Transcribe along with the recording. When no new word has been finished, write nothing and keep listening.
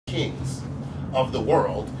kings of the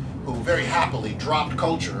world who very happily dropped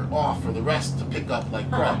culture off for the rest to pick up like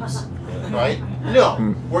crumbs, right?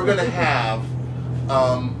 No, we're going to have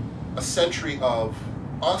a century of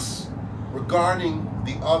us regarding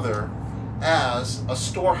the other as a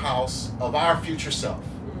storehouse of our future self.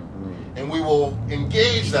 And we will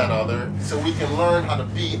engage that other so we can learn how to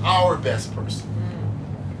be our best person,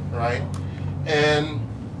 right? And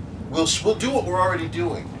we'll do what we're already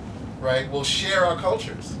doing, right? We'll share our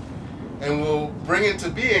cultures. And we'll bring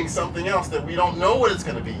into being something else that we don't know what it's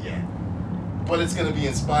going to be yet. But it's going to be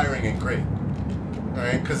inspiring and great.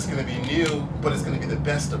 Right? Because it's going to be new, but it's going to be the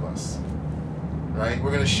best of us. Right?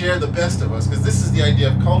 We're going to share the best of us. Because this is the idea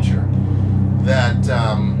of culture that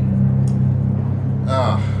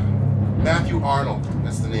Matthew Arnold,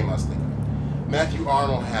 that's the name I was thinking of. Matthew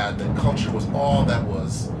Arnold had that culture was all that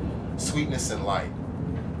was sweetness and light.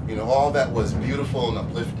 You know, all that was beautiful and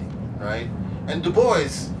uplifting. Right? And Du Bois,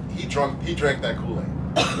 he drank that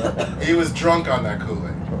Kool-Aid. He was drunk on that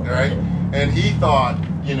Kool-Aid, right? And he thought,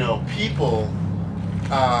 you know, people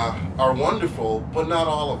are wonderful, but not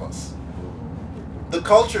all of us. The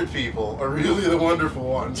cultured people are really the wonderful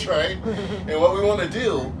ones, right? And what we want to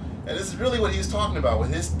do, and this is really what he was talking about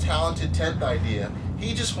with his talented 10th idea,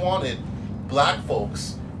 he just wanted black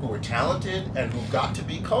folks who were talented and who got to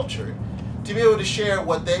be cultured to be able to share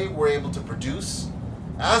what they were able to produce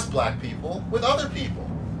as black people with other people.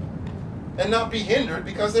 And not be hindered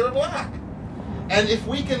because they were black. And if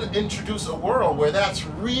we can introduce a world where that's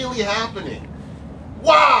really happening,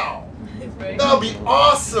 wow! That would be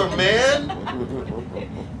awesome, man!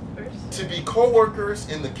 To be co-workers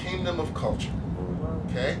in the kingdom of culture.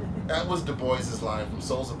 Okay? That was Du Bois's line from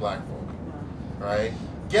Souls of Black Folk. Right?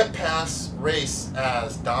 Get past race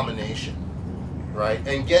as domination. Right?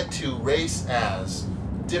 And get to race as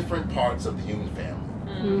different parts of the human family.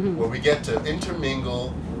 Where we get to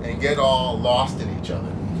intermingle and get all lost in each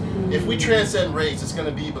other. If we transcend race, it's going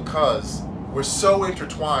to be because we're so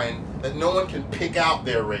intertwined that no one can pick out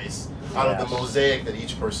their race out of the mosaic that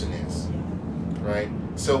each person is. Right?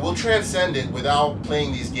 So we'll transcend it without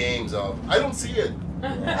playing these games of, I don't see it. You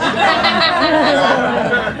know?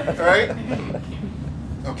 Right?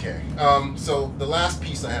 Okay. So the last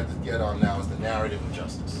piece I have to get on now is the narrative of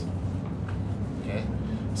justice. Okay?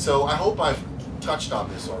 So I hope I've touched on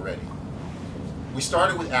this already. We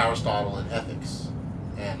started with Aristotle and ethics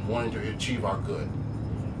and wanting to achieve our good.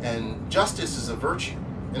 And justice is a virtue.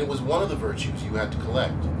 And it was one of the virtues you had to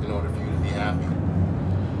collect in order for you to be happy.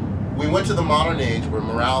 We went to the modern age where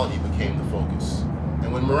morality became the focus.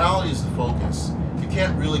 And when morality is the focus, you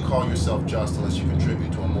can't really call yourself just unless you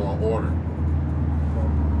contribute to a moral order.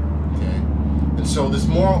 Okay? And so this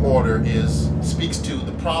moral order speaks to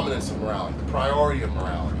the prominence of morality, the priority of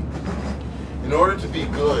morality. In order to be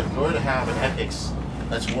good, in order to have an ethics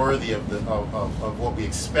that's worthy of what we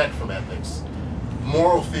expect from ethics,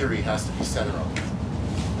 moral theory has to be center of it.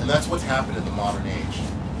 And that's what's happened in the modern age.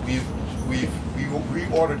 We've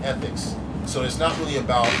reordered ethics, so it's not really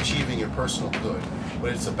about achieving your personal good,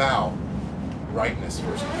 but it's about rightness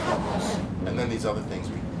first and foremost, and then these other things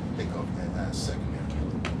we think of as secondary.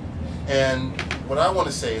 And what I want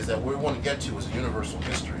to say is that what we want to get to is a universal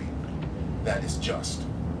history that is just.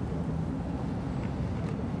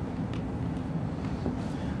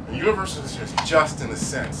 The universal history is just in a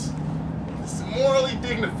sense. It's morally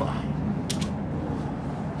dignified.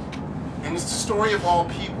 And it's the story of all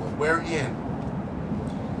people, wherein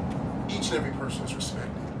each and every person is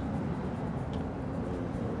respected.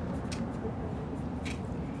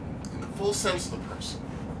 In the full sense of the person.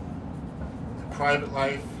 In private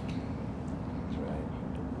life. That's right.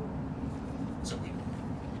 So we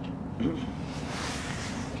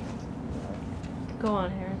go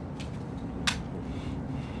on, Heron.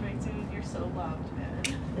 You're so loved, man.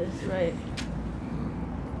 That's right.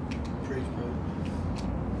 Praise God.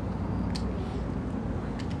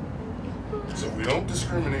 So we don't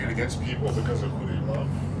discriminate against people because of who they love.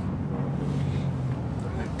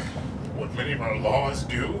 Like what many of our laws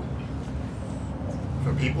do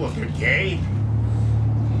for people if they're gay,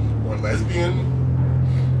 or lesbian,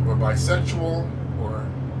 or bisexual, or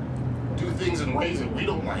do things in ways that we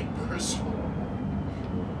don't like personally.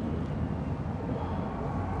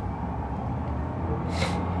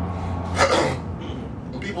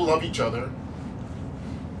 People love each other.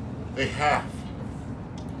 They have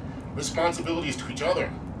responsibilities to each other.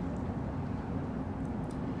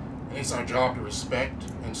 And it's our job to respect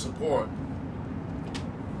and support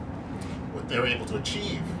what they're able to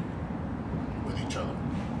achieve with each other.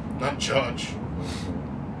 Not judge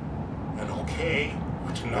and okay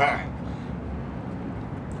or deny.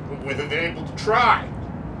 But whether they're able to try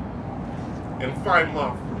and find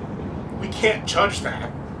love. We can't judge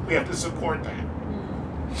that. We have to support that.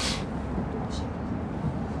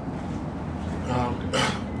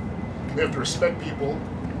 We have to respect people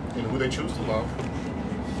in who they choose to love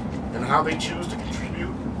and how they choose to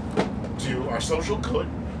contribute to our social good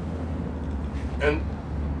and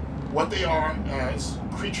what they are as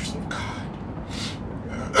creatures of God.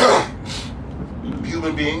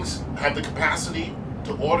 Human beings have the capacity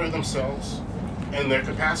to order themselves, and their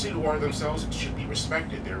capacity to order themselves should be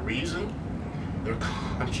respected. Their reason, their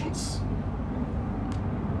conscience,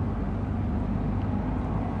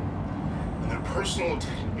 and their personal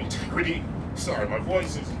integrity. Sorry, my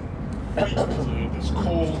voice is weak because of this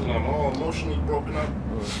cold and I'm all emotionally broken up.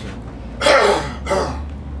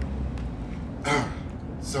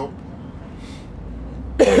 So,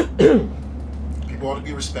 people ought to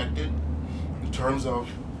be respected in terms of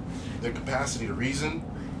their capacity to reason,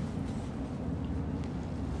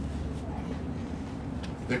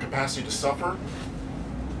 their capacity to suffer.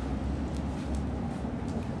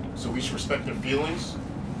 So we should respect their feelings,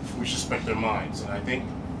 we should respect their minds. And I think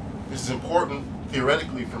this is important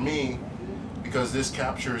theoretically for me because this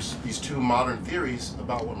captures these two modern theories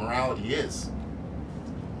about what morality is.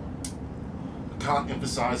 Kant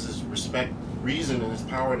emphasizes respect, reason, and its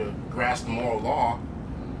power to grasp the moral law.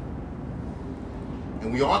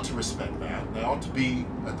 And we ought to respect that. That ought to be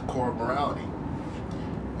at the core of morality.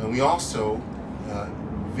 And we also,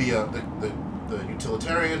 via the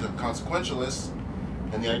utilitarians and consequentialists,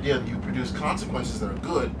 and the idea that you produce consequences that are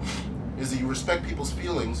good, is that you respect people's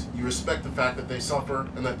feelings, you respect the fact that they suffer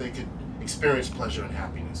and that they could experience pleasure and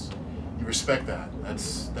happiness. You respect that.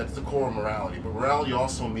 That's the core of morality. But morality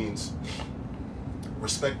also means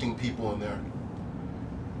respecting people in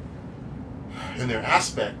their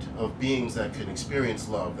aspect of beings that can experience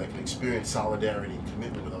love, that can experience solidarity and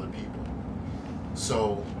commitment with other people.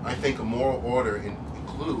 So I think a moral order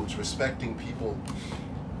includes respecting people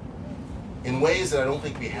in ways that I don't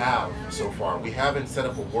think we have so far. We haven't set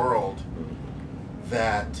up a world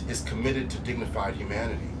that is committed to dignified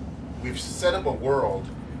humanity. We've set up a world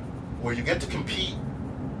where you get to compete,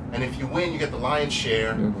 and if you win, you get the lion's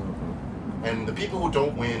share, and the people who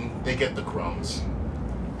don't win, they get the crumbs.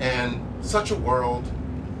 And such a world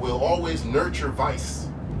will always nurture vice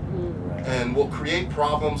and will create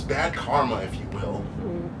problems, bad karma, if you will,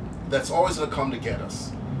 that's always going to come to get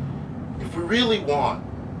us. If we really want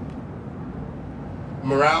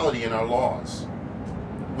morality in our laws,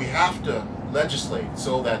 we have to legislate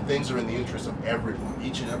so that things are in the interest of everyone,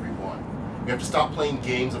 each and every one. We have to stop playing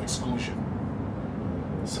games of exclusion.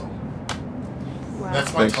 So,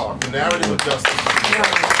 that's my talk. The narrative of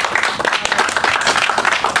justice.